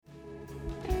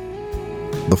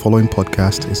The following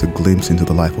podcast is a glimpse into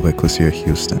the life of Ecclesia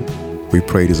Houston. We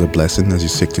pray it is a blessing as you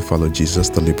seek to follow Jesus,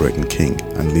 the liberating King,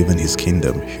 and live in his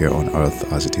kingdom here on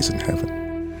earth as it is in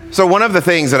heaven. So one of the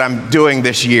things that I'm doing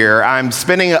this year, I'm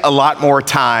spending a lot more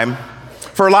time,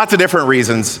 for lots of different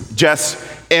reasons, just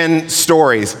in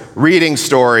stories, reading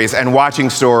stories and watching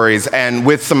stories, and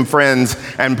with some friends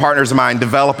and partners of mine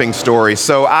developing stories.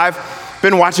 So I've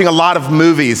been watching a lot of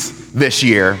movies this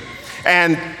year.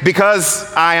 And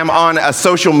because I am on a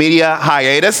social media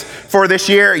hiatus for this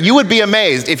year, you would be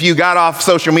amazed if you got off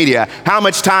social media how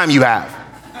much time you have.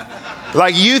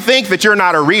 Like, you think that you're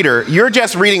not a reader, you're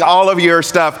just reading all of your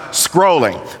stuff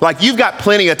scrolling. Like, you've got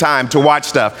plenty of time to watch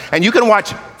stuff, and you can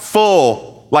watch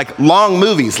full, like, long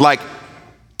movies, like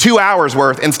 2 hours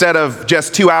worth, instead of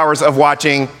just 2 hours of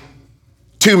watching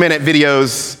 2-minute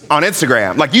videos on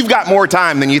Instagram. Like, you've got more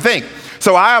time than you think.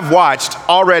 So I have watched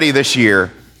already this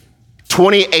year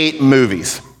 28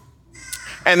 movies.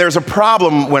 And there's a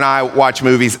problem when I watch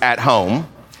movies at home,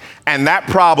 and that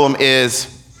problem is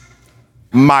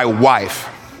my wife.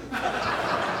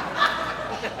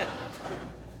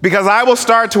 Because I will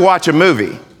start to watch a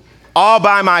movie all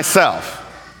by myself,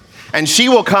 and she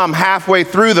will come halfway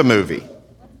through the movie,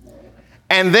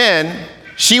 and then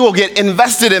she will get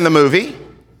invested in the movie,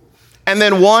 and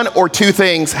then one or two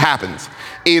things happens.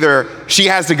 Either she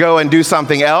has to go and do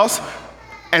something else,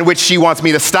 in which she wants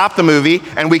me to stop the movie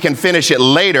and we can finish it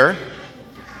later,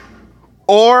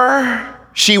 or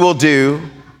she will do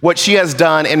what she has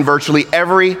done in virtually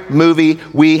every movie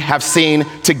we have seen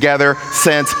together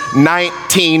since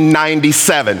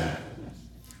 1997.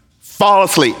 Fall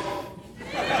asleep.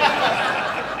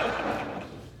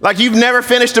 Like, you've never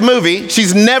finished a movie.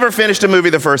 She's never finished a movie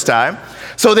the first time.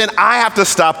 So then I have to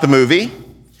stop the movie,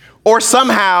 or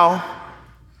somehow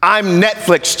I'm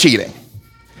Netflix cheating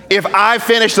if I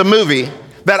finish the movie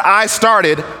that I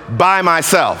started by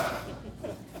myself.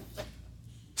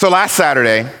 So last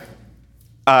Saturday,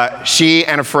 she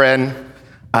and a friend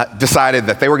decided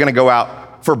that they were gonna go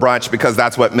out for brunch because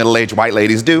that's what middle-aged white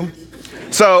ladies do.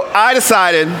 So I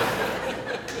decided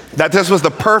that this was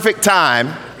the perfect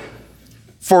time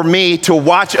for me to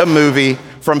watch a movie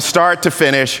from start to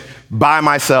finish by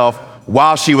myself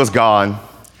while she was gone.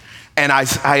 And I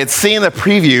had seen the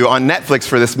preview on Netflix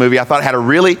for this movie. I thought it had a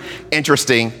really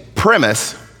interesting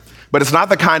premise, but it's not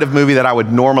the kind of movie that I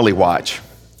would normally watch.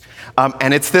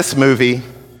 And it's this movie,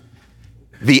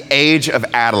 The Age of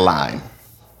Adaline.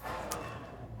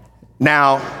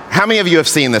 Now, how many of you have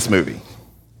seen this movie?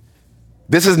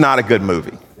 This is not a good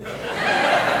movie.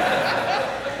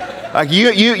 Like,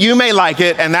 you may like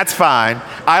it, and that's fine.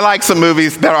 I like some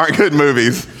movies that aren't good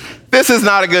movies. This is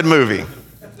not a good movie.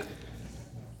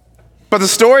 But the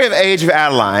story of Age of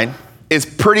Adaline is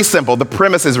pretty simple. The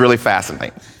premise is really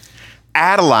fascinating.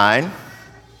 Adaline,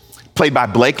 played by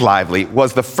Blake Lively,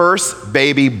 was the first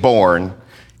baby born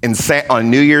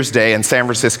on New Year's Day in San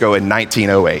Francisco in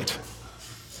 1908.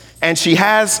 And she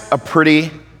has a pretty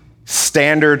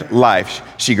standard life.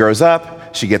 She grows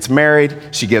up, she gets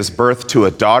married, she gives birth to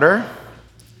a daughter,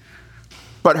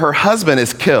 but her husband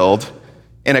is killed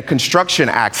in a construction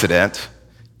accident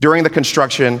during the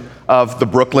construction of the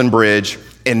Brooklyn Bridge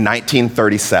in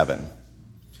 1937,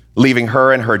 leaving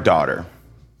her and her daughter.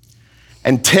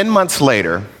 And 10 months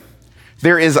later,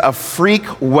 there is a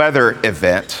freak weather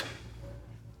event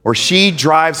where she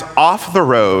drives off the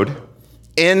road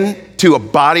into a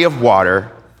body of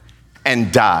water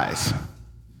and dies.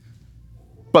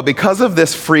 But because of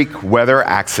this freak weather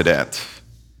accident,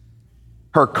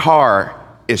 her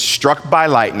car is struck by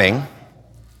lightning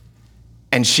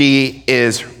and she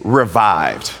is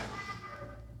revived.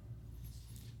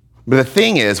 But the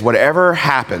thing is, whatever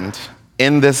happened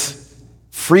in this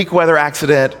freak weather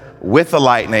accident with the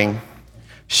lightning,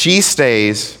 she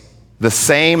stays the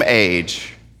same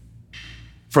age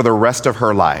for the rest of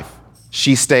her life.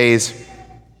 She stays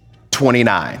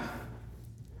 29.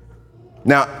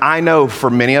 Now, I know for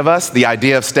many of us, the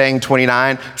idea of staying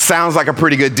 29 sounds like a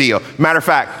pretty good deal. Matter of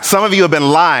fact, some of you have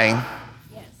been lying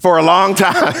for a long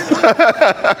time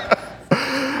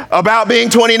about being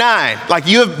 29. Like,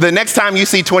 the next time you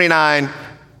see 29,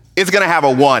 it's gonna have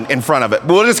a 1 in front of it.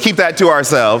 But we'll just keep that to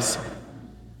ourselves.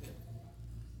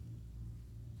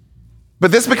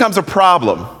 But this becomes a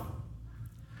problem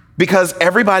because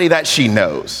everybody that she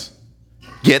knows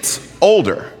gets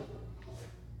older,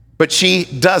 but she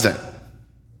doesn't.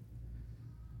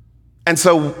 And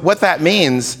so what that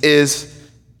means is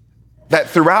that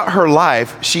throughout her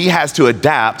life, she has to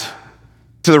adapt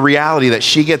to the reality that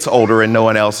she gets older and no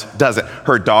one else doesn't.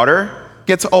 Her daughter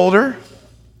gets older,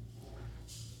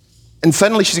 and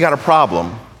suddenly she's got a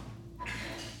problem.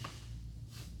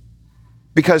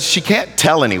 because she can't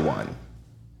tell anyone.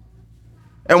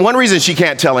 And one reason she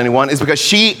can't tell anyone is because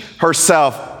she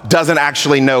herself doesn't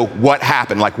actually know what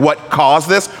happened, like what caused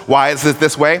this, why is it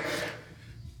this way?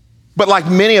 But like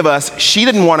many of us, she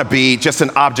didn't want to be just an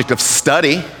object of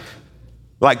study,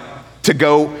 like to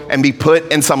go and be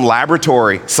put in some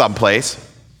laboratory someplace.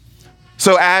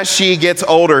 So as she gets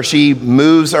older, she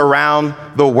moves around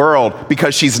the world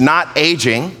because she's not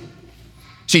aging.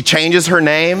 She changes her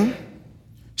name.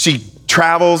 She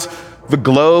travels the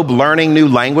globe learning new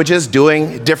languages,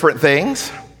 doing different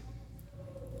things.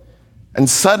 And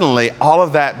suddenly, all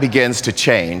of that begins to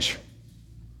change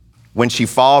when she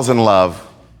falls in love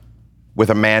with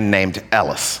a man named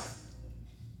Ellis.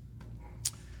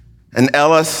 And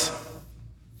Ellis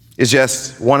is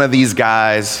just one of these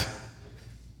guys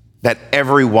that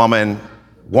every woman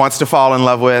wants to fall in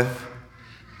love with.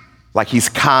 Like, he's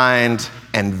kind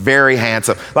and very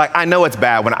handsome. Like, I know it's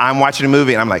bad when I'm watching a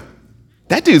movie and I'm like,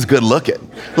 that dude's good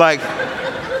looking. Like,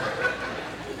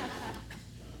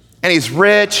 and he's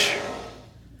rich.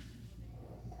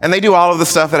 And they do all of the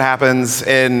stuff that happens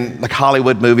in like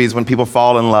Hollywood movies when people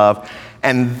fall in love.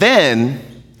 And then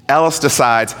Ellis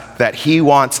decides that he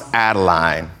wants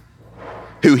Adeline,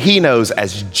 who he knows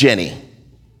as Jenny,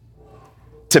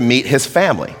 to meet his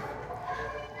family.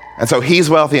 And so he's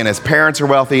wealthy and his parents are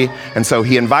wealthy. And so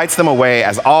he invites them away,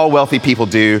 as all wealthy people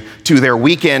do, to their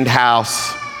weekend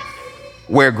house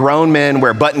where grown men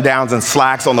wear button-downs and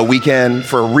slacks on the weekend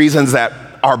for reasons that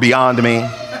are beyond me.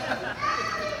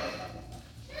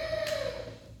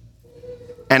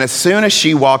 And as soon as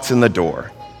she walks in the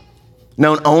door,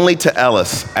 known only to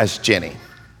Ellis as Jenny,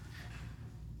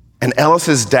 and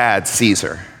Ellis's dad sees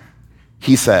her,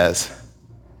 he says,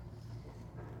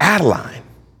 Adeline.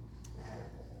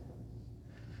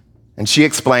 And she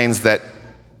explains that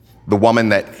the woman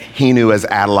that he knew as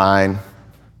Adeline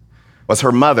was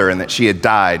her mother and that she had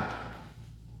died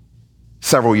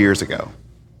several years ago.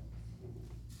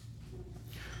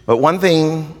 But one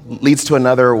thing leads to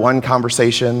another, one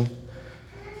conversation,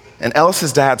 and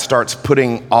Ellis's dad starts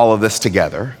putting all of this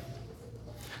together,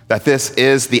 that this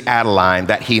is the Adeline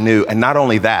that he knew. And not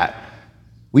only that,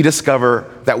 we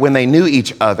discover that when they knew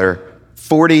each other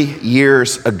 40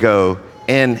 years ago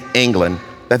in England,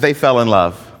 that they fell in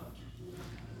love.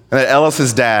 And that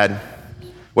Ellis's dad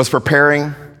was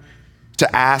preparing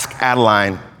to ask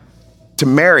Adeline to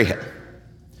marry him.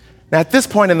 Now, at this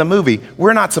point in the movie,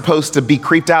 we're not supposed to be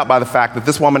creeped out by the fact that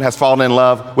this woman has fallen in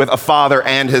love with a father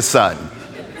and his son.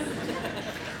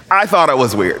 I thought it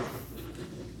was weird.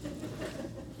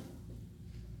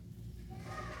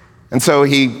 And so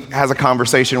he has a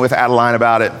conversation with Adeline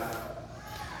about it,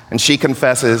 and she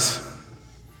confesses,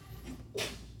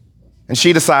 and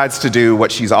she decides to do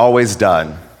what she's always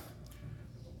done,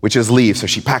 which is leave. So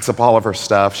she packs up all of her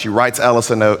stuff. She writes Ellis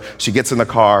a note. She gets in the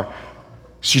car.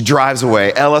 She drives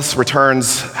away. Ellis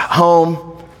returns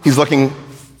home. He's looking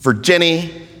for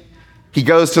Jenny. He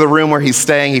goes to the room where he's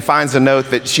staying. He finds a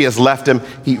note that she has left him.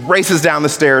 He races down the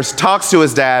stairs, talks to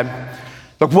his dad.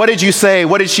 Look, what did you say?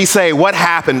 What did she say? What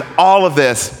happened? All of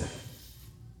this.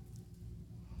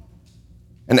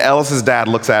 And Ellis's dad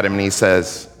looks at him and he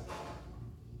says,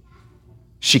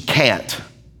 she can't.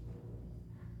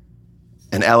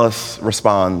 And Ellis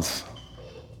responds,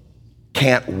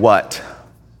 can't what?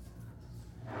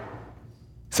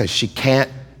 He says, she can't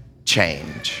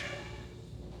change.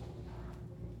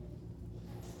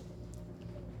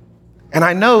 And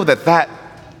I know that that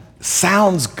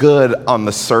sounds good on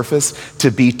the surface, to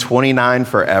be 29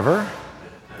 forever.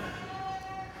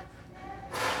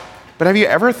 But have you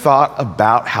ever thought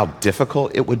about how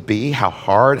difficult it would be, how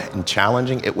hard and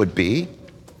challenging it would be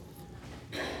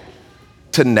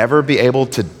to never be able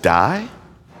to die?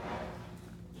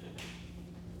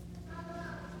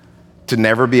 To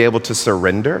never be able to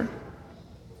surrender?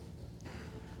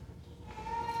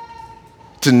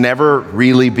 To never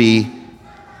really be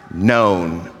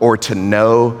known, or to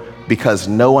know because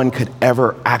no one could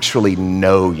ever actually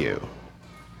know you.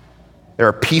 There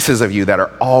are pieces of you that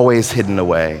are always hidden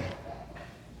away.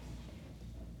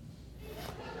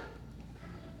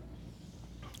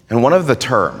 And one of the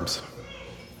terms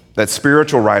that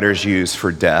spiritual writers use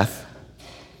for death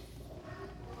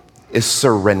is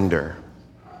surrender.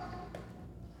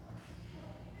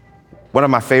 One of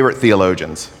my favorite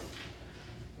theologians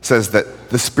says that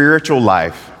the spiritual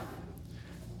life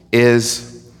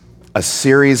is a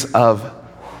series of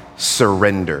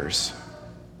surrenders.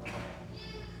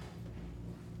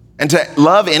 And to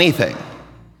love anything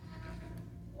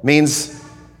means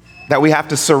that we have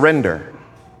to surrender.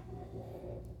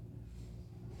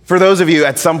 For those of you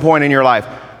at some point in your life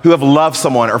who have loved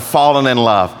someone or fallen in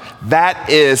love, that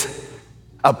is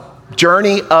a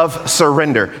journey of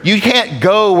surrender. You can't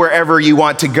go wherever you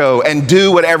want to go and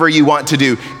do whatever you want to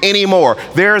do anymore.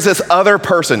 There's this other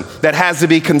person that has to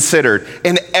be considered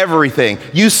in everything.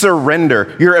 You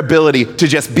surrender your ability to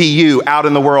just be you out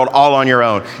in the world all on your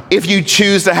own. If you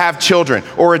choose to have children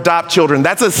or adopt children,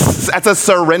 that's a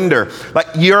surrender. Like,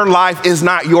 your life is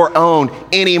not your own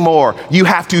anymore. You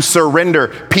have to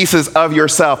surrender pieces of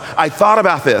yourself. I thought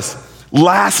about this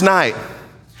last night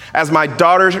as my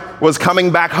daughter was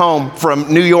coming back home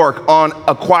from New York on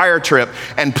a choir trip,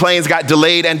 and planes got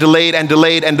delayed and delayed and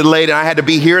delayed and delayed, and I had to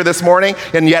be here this morning,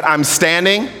 and yet I'm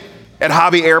standing at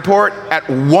Hobby Airport at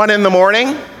 1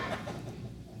 a.m.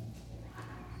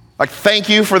 Like, thank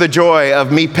you for the joy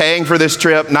of me paying for this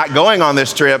trip, not going on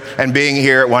this trip, and being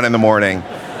here at 1 a.m.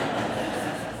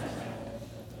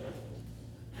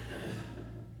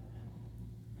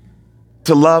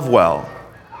 To love well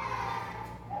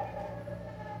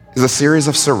is a series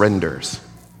of surrenders.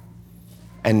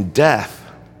 And death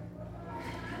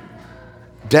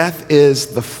is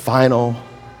the final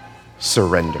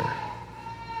surrender.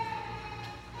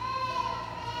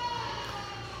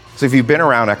 So if you've been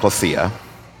around Ecclesia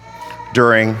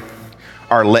during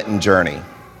our Lenten journey,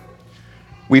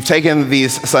 we've taken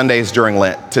these Sundays during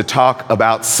Lent to talk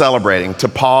about celebrating, to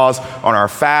pause on our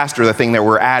fast or the thing that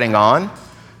we're adding on,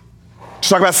 to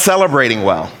talk about celebrating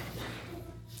well.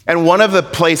 And one of the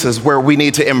places where we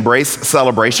need to embrace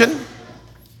celebration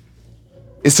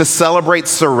is to celebrate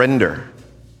surrender.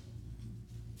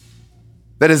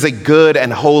 That is a good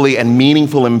and holy and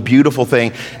meaningful and beautiful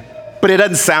thing, but it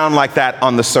doesn't sound like that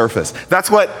on the surface.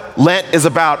 That's what Lent is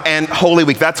about, and Holy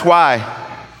Week. That's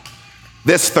why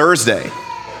this Thursday,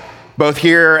 both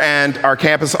here and our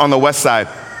campus on the west side,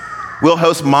 we'll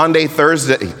host Maundy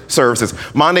Thursday services.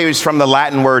 Maundy is from the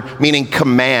Latin word meaning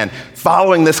command,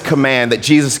 following this command that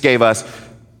Jesus gave us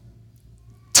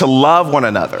to love one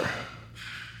another.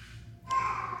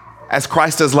 As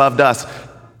Christ has loved us,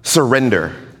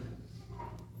 surrender.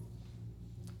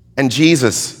 And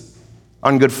Jesus,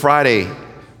 on Good Friday,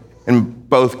 in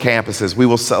both campuses, we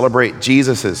will celebrate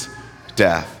Jesus'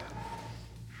 death.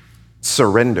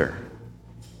 Surrender.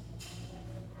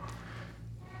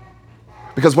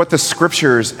 Because what the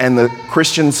scriptures and the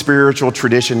Christian spiritual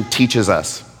tradition teaches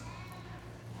us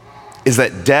is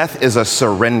that death is a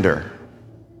surrender,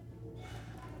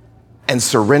 and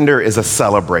surrender is a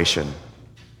celebration.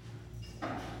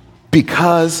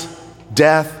 Because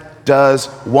death does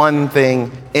one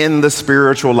thing in the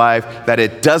spiritual life that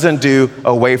it doesn't do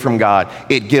away from God.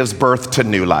 It gives birth to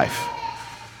new life.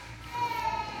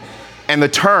 And the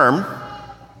term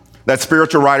that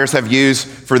spiritual writers have used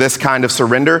for this kind of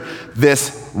surrender,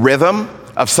 this rhythm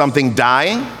of something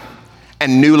dying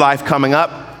and new life coming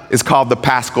up, is called the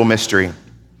Paschal Mystery.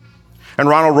 And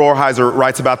Ronald Rolheiser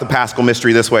writes about the Paschal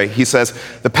Mystery this way. He says,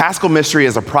 the Paschal Mystery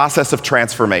is a process of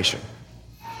transformation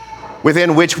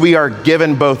within which we are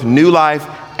given both new life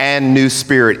and new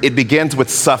spirit. It begins with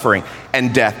suffering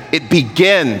and death. It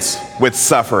begins with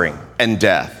suffering and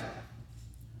death.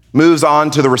 Moves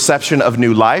on to the reception of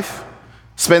new life.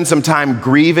 Spend some time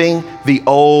grieving the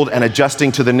old and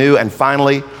adjusting to the new. And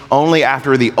finally, only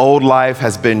after the old life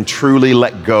has been truly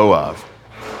let go of,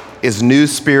 is new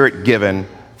spirit given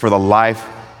for the life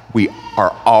we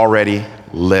are already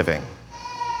living.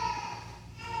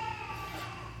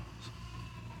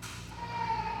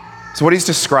 So what he's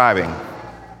describing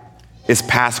is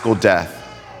paschal death.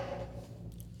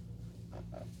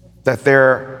 That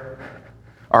there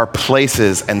are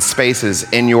places and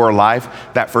spaces in your life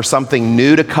that for something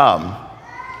new to come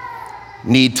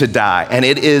need to die. And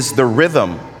it is the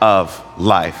rhythm of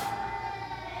life.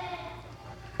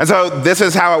 And so this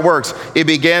is how it works. It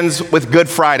begins with Good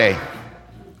Friday,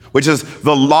 which is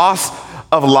the loss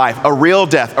of life, a real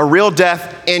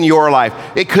death in your life.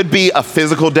 It could be a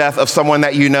physical death of someone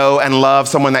that you know and love,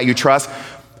 someone that you trust.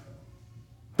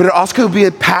 But it also could be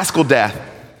a paschal death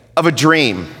of a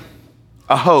dream,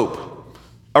 a hope,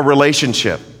 a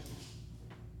relationship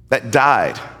that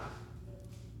died.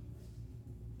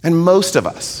 And most of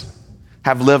us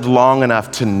have lived long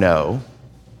enough to know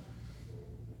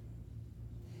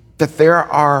that there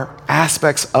are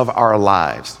aspects of our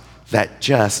lives that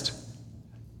just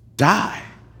die.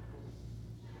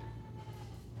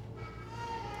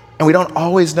 And we don't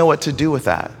always know what to do with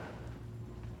that.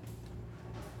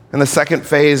 And the second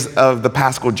phase of the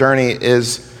Paschal journey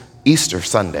is Easter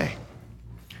Sunday.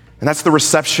 And that's the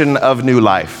reception of new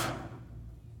life.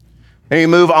 And you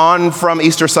move on from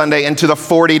Easter Sunday into the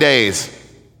 40 days.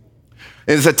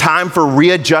 It's a time for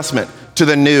readjustment to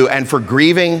the new and for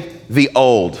grieving the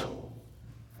old.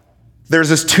 There's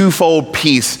this twofold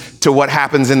piece to what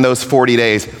happens in those 40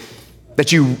 days.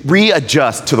 that you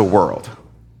readjust to the world,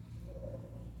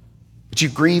 that you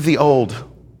grieve the old,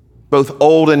 both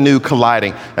old and new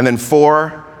colliding. And then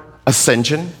 4,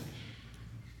 ascension,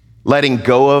 letting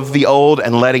go of the old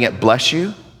and letting it bless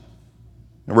you,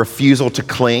 a refusal to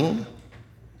cling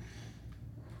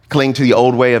to the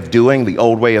old way of doing, the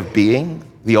old way of being,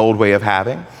 the old way of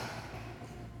having.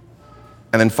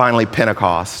 And then finally,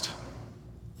 Pentecost,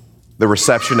 the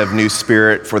reception of new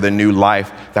spirit for the new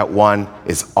life that one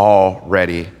is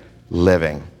already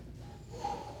living.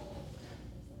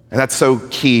 And that's so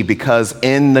key, because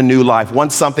in the new life,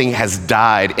 once something has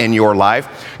died in your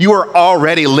life, you are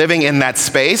already living in that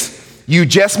space. You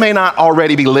just may not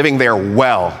already be living there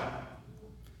well.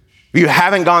 You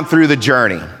haven't gone through the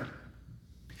journey.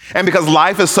 And because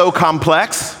life is so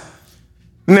complex,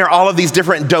 and there are all of these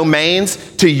different domains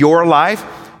to your life,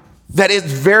 that it's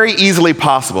very easily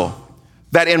possible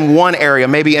that in one area,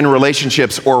 maybe in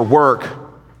relationships or work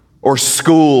or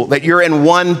school, that you're in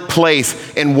one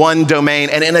place, in one domain,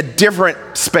 and in a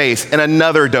different space, in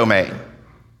another domain.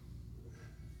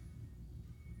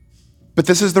 But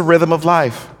this is the rhythm of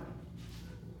life,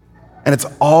 and it's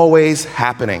always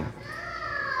happening.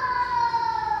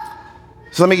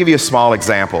 So let me give you a small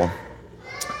example,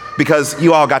 because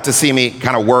you all got to see me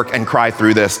kind of work and cry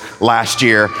through this last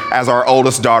year as our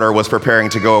oldest daughter was preparing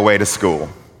to go away to school.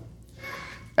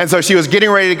 And so she was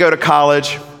getting ready to go to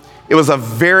college. It was a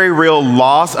very real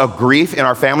loss of grief in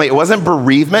our family. It wasn't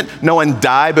bereavement. No one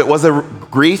died, but it was a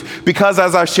grief because,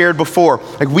 as I shared before,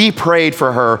 like, we prayed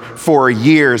for her for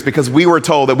years because we were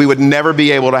told that we would never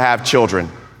be able to have children.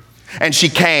 And she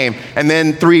came, and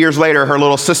then 3 years later, her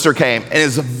little sister came, and it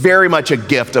was very much a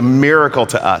gift, a miracle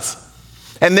to us.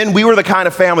 And then we were the kind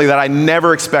of family that I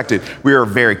never expected. We were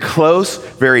very close,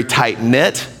 very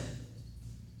tight-knit,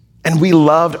 and we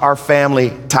loved our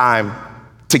family time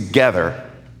together.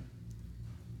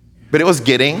 But it was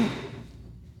getting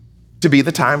to be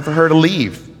the time for her to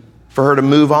leave, for her to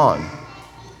move on.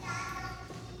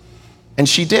 And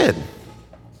she did.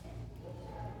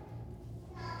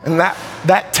 And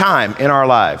that time in our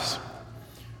lives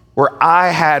where I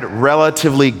had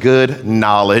relatively good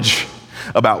knowledge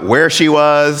about where she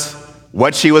was,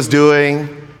 what she was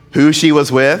doing, who she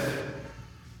was with,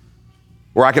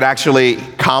 where I could actually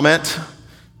comment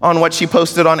on what she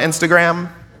posted on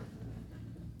Instagram,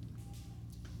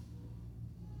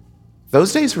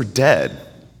 those days were dead.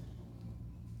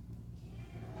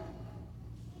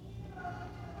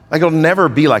 Like, it'll never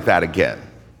be like that again.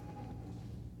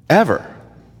 Ever.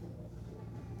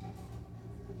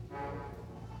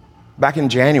 Back in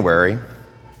January,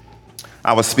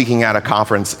 I was speaking at a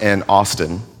conference in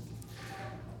Austin.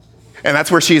 And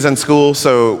that's where she's in school,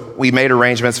 so we made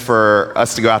arrangements for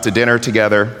us to go out to dinner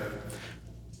together.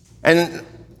 And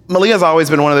Malia's always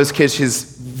been one of those kids. She's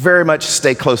very much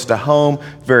stay close to home,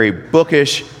 very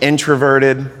bookish,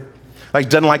 introverted, like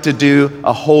doesn't like to do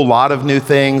a whole lot of new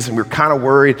things. And we were kind of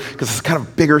worried because it's kind of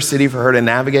a bigger city for her to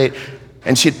navigate.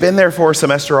 And she'd been there for a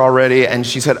semester already, and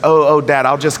she said, oh, Dad,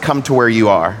 I'll just come to where you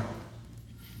are.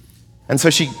 And so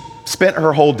she spent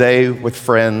her whole day with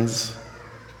friends,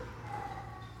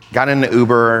 got in an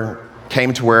Uber,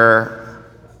 came to where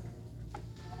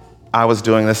I was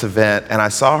doing this event, and I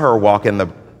saw her walk in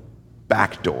the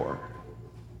back door.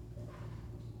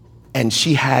 And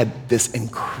she had this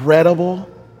incredible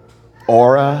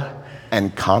aura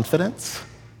and confidence.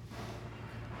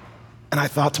 And I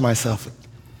thought to myself,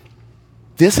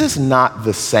 this is not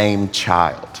the same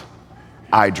child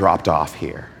I dropped off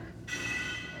here.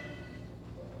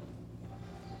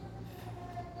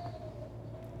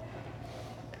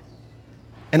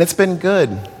 And it's been good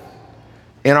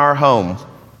in our home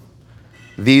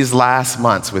these last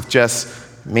months with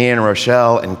just me and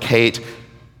Rochelle and Kate.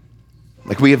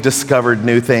 Like, we have discovered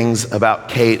new things about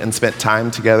Kate and spent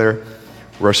time together.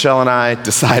 Rochelle and I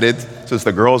decided, since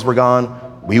the girls were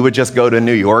gone, we would just go to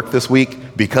New York this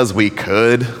week because we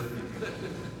could.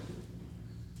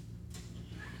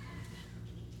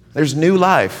 There's new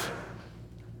life.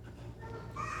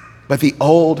 But the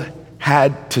old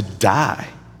had to die.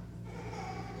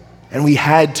 And we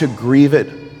had to grieve it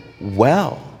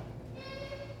well.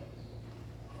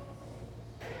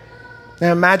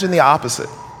 Now imagine the opposite.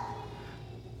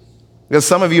 Because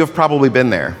some of you have probably been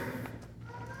there.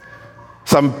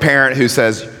 Some parent who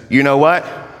says, you know what?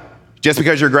 Just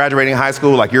because you're graduating high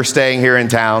school, like, you're staying here in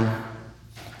town.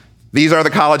 These are the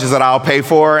colleges that I'll pay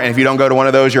for, and if you don't go to one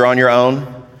of those, you're on your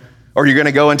own. Or you're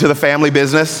gonna go into the family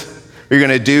business. Or you're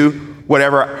gonna do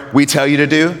whatever we tell you to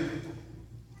do.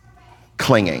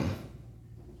 Clinging.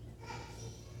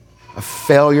 A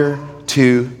failure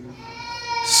to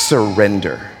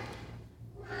surrender,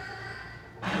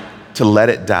 to let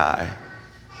it die.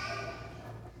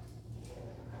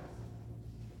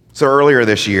 So earlier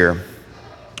this year,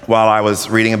 while I was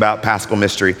reading about Paschal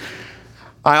Mystery,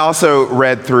 I also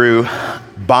read through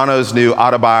Bono's new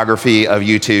autobiography of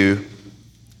U2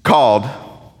 called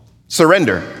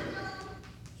Surrender.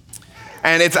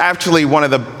 And it's actually one of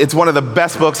the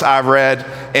best books I've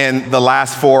read in the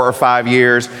last 4 or 5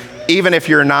 years. Even if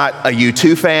you're not a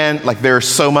U2 fan, like there's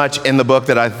so much in the book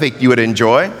that I think you would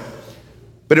enjoy.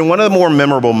 But in one of the more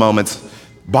memorable moments,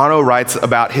 Bono writes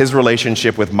about his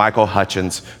relationship with Michael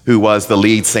Hutchence, who was the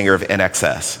lead singer of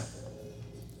INXS.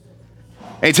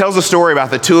 And he tells a story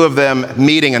about the two of them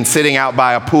meeting and sitting out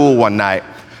by a pool one night,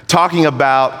 talking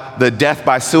about the death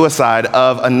by suicide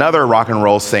of another rock and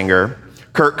roll singer,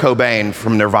 Kurt Cobain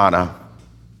from Nirvana.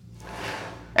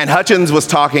 And Hutchence was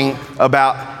talking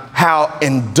about how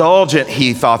indulgent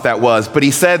he thought that was, but he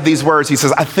said these words. He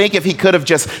says, I think if he could have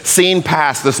just seen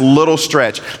past this little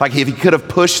stretch, like if he could have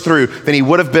pushed through, then he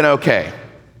would have been okay.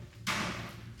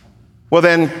 Well,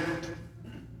 then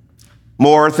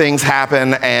more things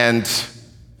happen, and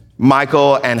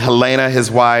Michael and Helena,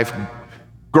 his wife,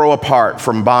 grow apart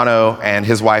from Bono and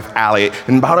his wife, Allie.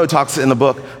 And Bono talks in the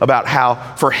book about how,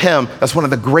 for him, that's one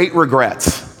of the great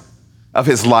regrets of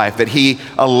his life, that he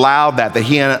allowed that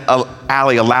he and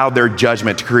Allie allowed their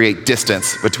judgment to create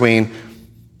distance between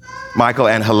Michael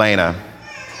and Helena.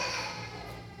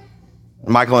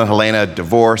 Michael and Helena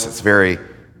divorce. It's very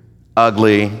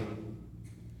ugly.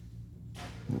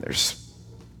 There's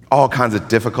all kinds of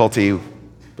difficulty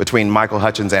between Michael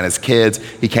Hutchence and his kids.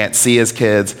 He can't see his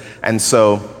kids. And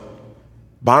so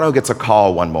Bono gets a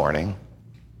call one morning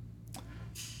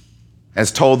and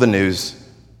is told the news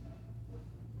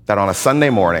that on a Sunday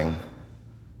morning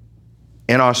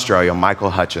in Australia, Michael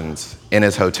Hutchence, in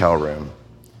his hotel room,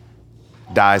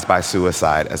 dies by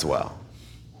suicide as well.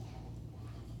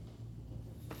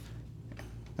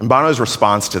 And Bono's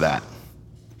response to that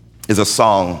is a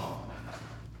song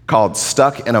called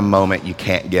Stuck in a Moment You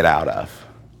Can't Get Out Of.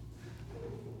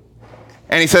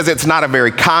 And he says it's not a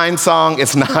very kind song,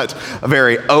 it's not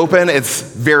very open, it's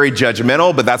very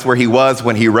judgmental, but that's where he was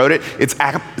when he wrote it. It's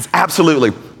absolutely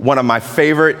one of my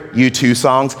favorite U2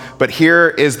 songs, but here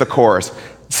is the chorus.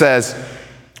 It says,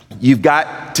 you've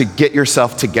got to get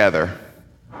yourself together.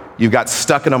 You've got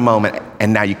stuck in a moment,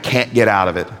 and now you can't get out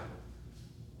of it.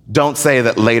 Don't say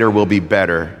that later will be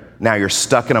better. Now you're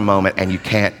stuck in a moment, and you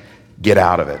can't get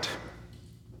out of it.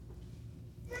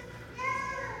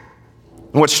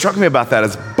 And what struck me about that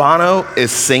is Bono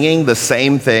is singing the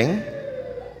same thing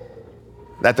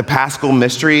that the Paschal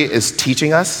Mystery is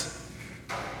teaching us,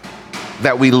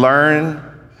 that we learn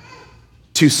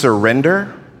to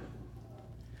surrender.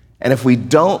 And if we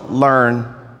don't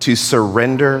learn to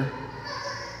surrender,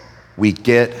 we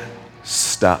get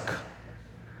stuck.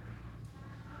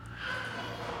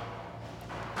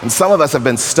 And some of us have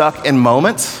been stuck in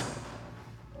moments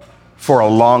for a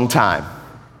long time.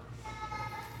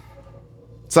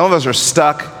 Some of us are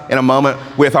stuck in a moment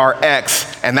with our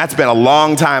ex, and that's been a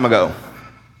long time ago.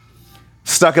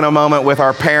 Stuck in a moment with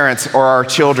our parents or our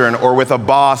children or with a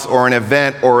boss or an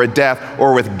event or a death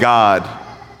or with God.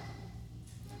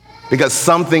 Because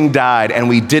something died and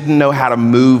we didn't know how to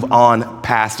move on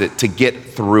past it, to get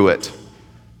through it,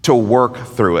 to work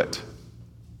through it.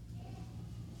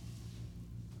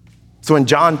 So in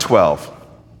John 12,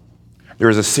 there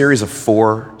is a series of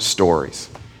 4 stories.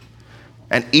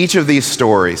 And each of these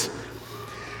stories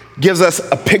gives us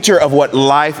a picture of what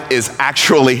life is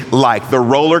actually like, the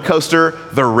roller coaster,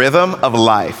 the rhythm of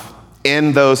life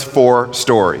in those 4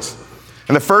 stories.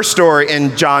 And the first story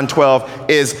in John 12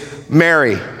 is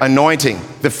Mary anointing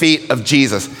the feet of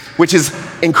Jesus, which is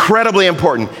incredibly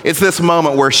important. It's this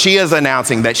moment where she is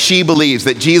announcing that she believes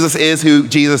that Jesus is who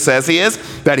Jesus says he is,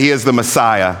 that he is the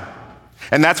Messiah.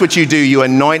 And that's what you do. You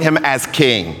anoint him as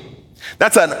king.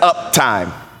 That's an up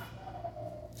time.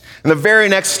 And the very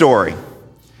next story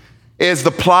is the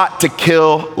plot to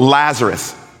kill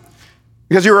Lazarus.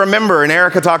 Because you remember, and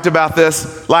Erica talked about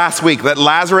this last week, that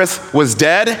Lazarus was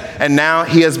dead and now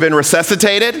he has been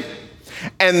resuscitated.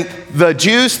 And the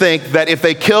Jews think that if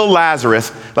they kill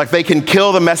Lazarus, like they can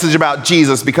kill the message about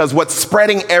Jesus, because what's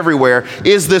spreading everywhere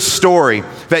is this story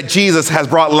that Jesus has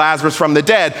brought Lazarus from the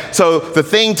dead. So the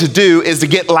thing to do is to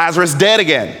get Lazarus dead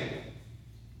again.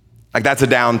 Like that's a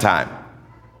downtime.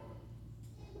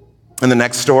 And the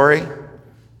next story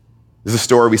is the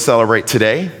story we celebrate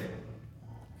today.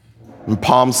 On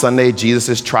Palm Sunday,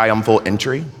 Jesus' triumphal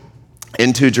entry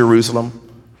into Jerusalem,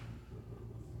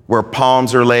 where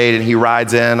palms are laid and he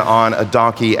rides in on a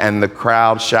donkey and the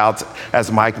crowd shouts,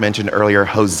 as Mike mentioned earlier,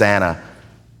 Hosanna,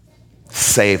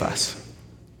 save us.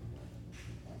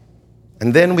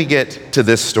 And then we get to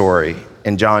this story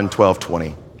in John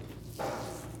 12:20.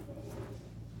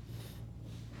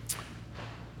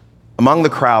 Among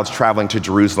the crowds traveling to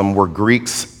Jerusalem were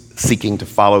Greeks seeking to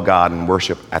follow God and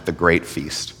worship at the great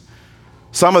feast.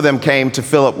 Some of them came to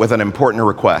Philip with an important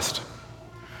request.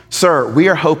 "Sir, we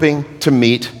are hoping to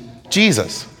meet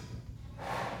Jesus."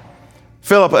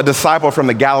 Philip, a disciple from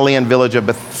the Galilean village of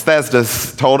Bethsaida,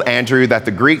 told Andrew that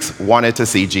the Greeks wanted to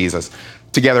see Jesus.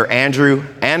 Together, Andrew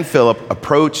and Philip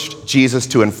approached Jesus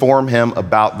to inform him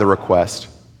about the request.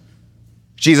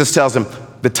 Jesus tells him,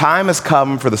 "The time has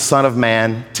come for the Son of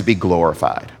Man to be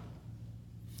glorified.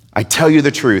 I tell you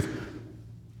the truth,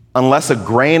 unless a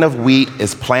grain of wheat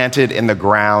is planted in the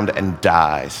ground and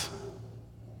dies,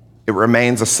 it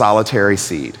remains a solitary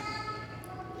seed.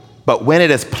 But when it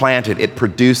is planted, it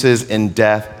produces in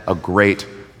death a great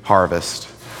harvest.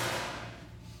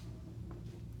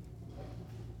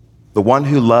 The one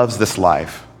who loves this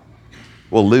life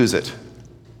will lose it,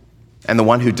 and the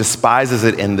one who despises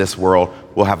it in this world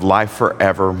will have life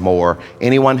forevermore.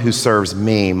 Anyone who serves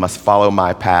me must follow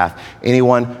my path.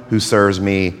 Anyone who serves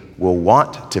me will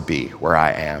want to be where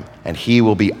I am, and he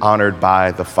will be honored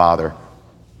by the Father.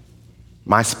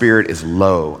 My spirit is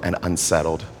low and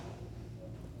unsettled.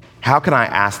 How can I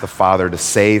ask the Father to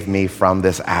save me from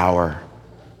this hour?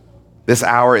 This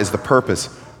hour is the purpose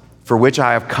for which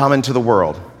I have come into the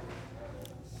world.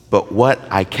 But what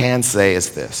I can say is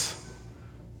this: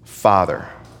 Father,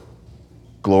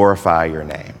 glorify your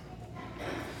name."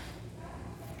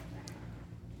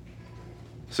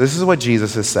 So this is what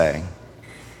Jesus is saying.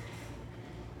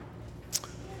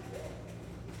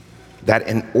 That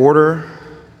in order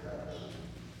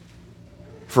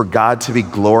for God to be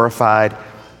glorified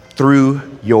through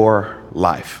your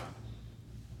life,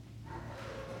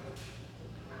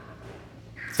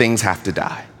 things have to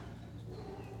die.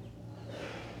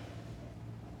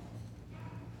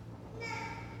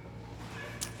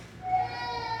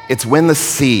 It's when the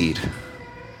seed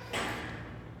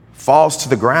falls to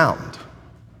the ground,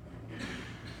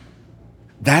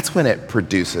 that's when it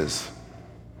produces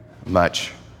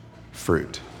much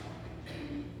fruit.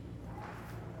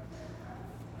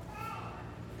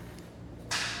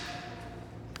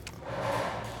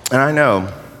 And I know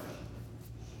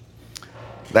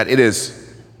that it is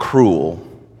cruel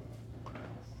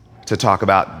to talk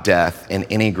about death in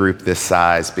any group this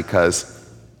size, because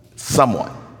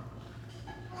someone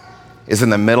is in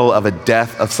the middle of a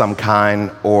death of some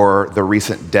kind or the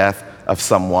recent death of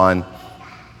someone.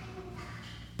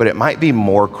 But it might be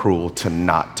more cruel to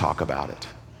not talk about it.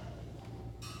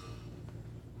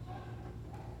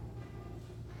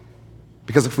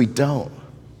 Because if we don't,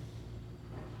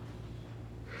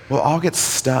 we'll all get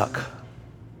stuck.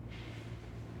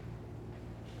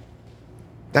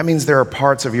 That means there are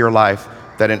parts of your life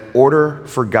that in order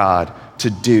for God to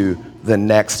do the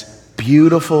next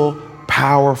beautiful,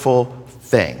 powerful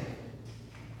thing,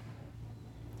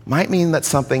 might mean that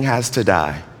something has to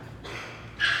die.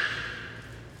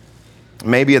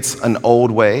 Maybe it's an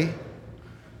old way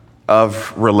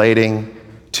of relating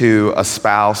to a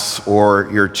spouse or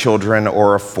your children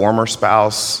or a former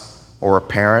spouse or a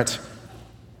parent.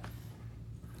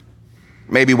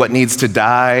 Maybe what needs to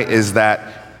die is that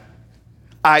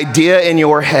idea in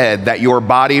your head that your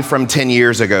body from 10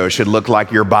 years ago should look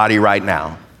like your body right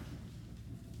now.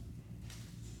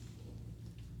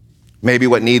 Maybe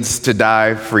what needs to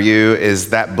die for you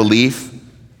is that belief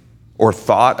or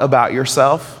thought about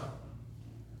yourself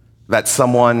that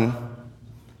someone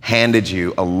handed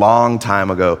you a long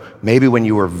time ago, maybe when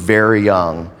you were very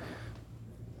young,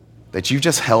 that you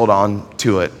just held on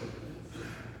to it.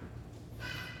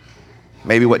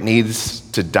 Maybe what needs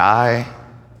to die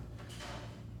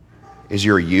is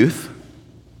your youth,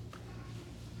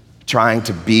 trying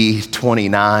to be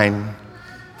 29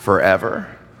 forever.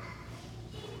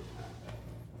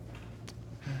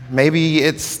 Maybe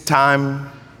it's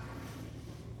time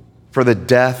for the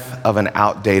death of an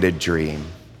outdated dream.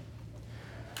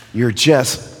 You're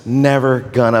just never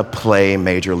gonna play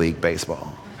Major League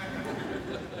Baseball.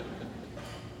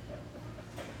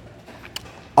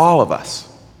 All of us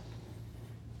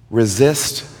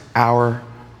resist our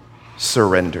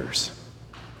surrenders.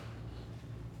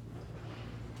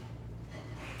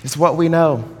 It's what we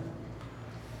know,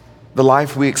 the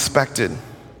life we expected.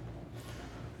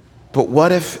 But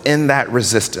what if in that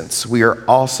resistance, we are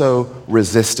also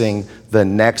resisting the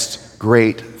next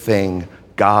great thing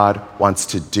God wants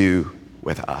to do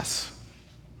with us?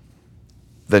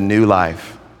 The new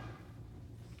life.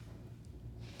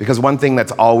 Because one thing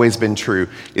that's always been true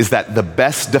is that the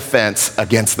best defense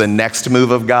against the next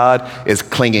move of God is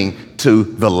clinging to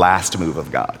the last move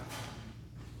of God.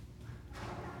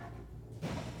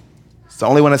 It's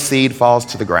only when a seed falls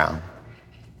to the ground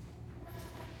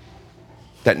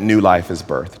that new life is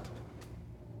birthed.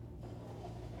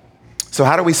 So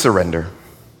how do we surrender?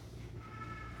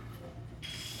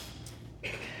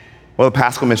 Well, the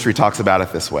Paschal Mystery talks about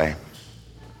it this way.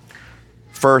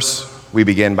 First, we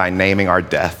begin by naming our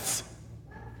deaths.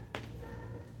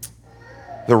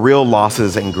 The real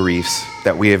losses and griefs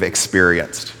that we have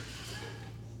experienced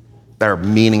that are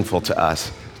meaningful to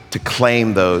us, to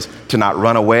claim those, to not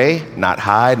run away, not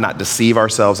hide, not deceive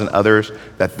ourselves and others,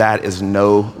 that is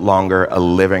no longer a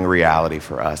living reality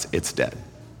for us. It's dead.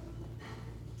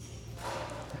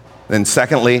 Then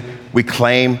secondly, we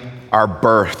claim our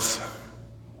births.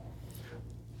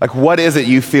 Like, what is it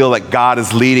you feel like God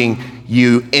is leading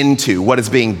you into? What is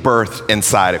being birthed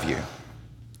inside of you?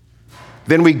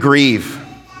 Then we grieve.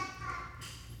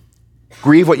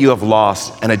 Grieve what you have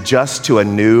lost and adjust to a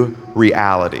new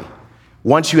reality.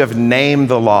 Once you have named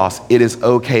the loss, it is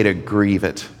okay to grieve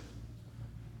it.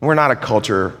 We're not a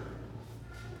culture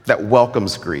that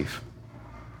welcomes grief.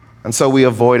 And so we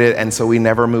avoid it, and so we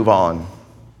never move on.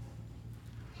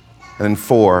 And then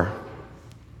 4,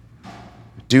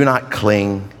 do not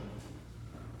cling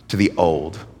to the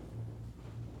old.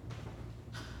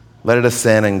 Let it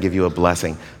ascend and give you a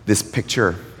blessing. This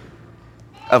picture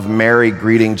of Mary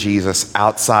greeting Jesus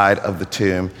outside of the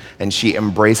tomb, and she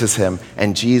embraces him,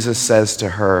 and Jesus says to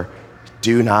her,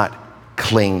 do not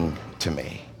cling to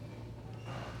me.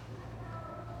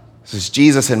 So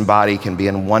Jesus and body can be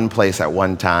in one place at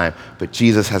one time, but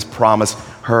Jesus has promised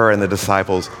her and the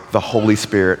disciples the Holy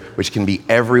Spirit, which can be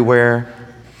everywhere,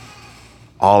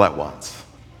 all at once,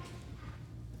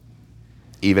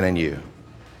 even in you.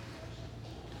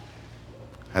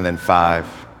 And then 5,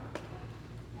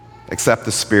 accept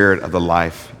the spirit of the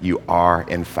life you are,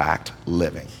 in fact,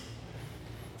 living.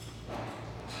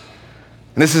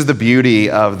 And this is the beauty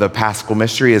of the Paschal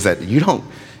Mystery, is that you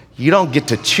don't get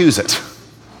to choose it.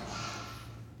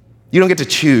 You don't get to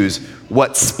choose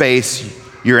what space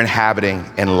you're inhabiting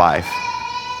in life.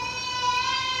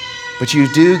 But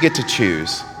you do get to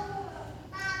choose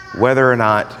whether or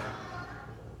not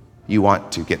you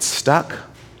want to get stuck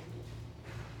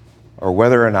or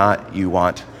whether or not you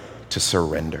want to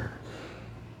surrender.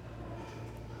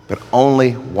 But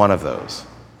only one of those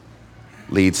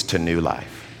leads to new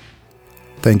life.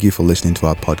 Thank you for listening to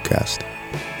our podcast.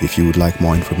 If you would like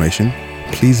more information,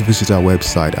 please visit our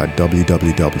website at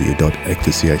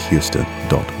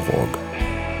www.ecclesiahouston.org.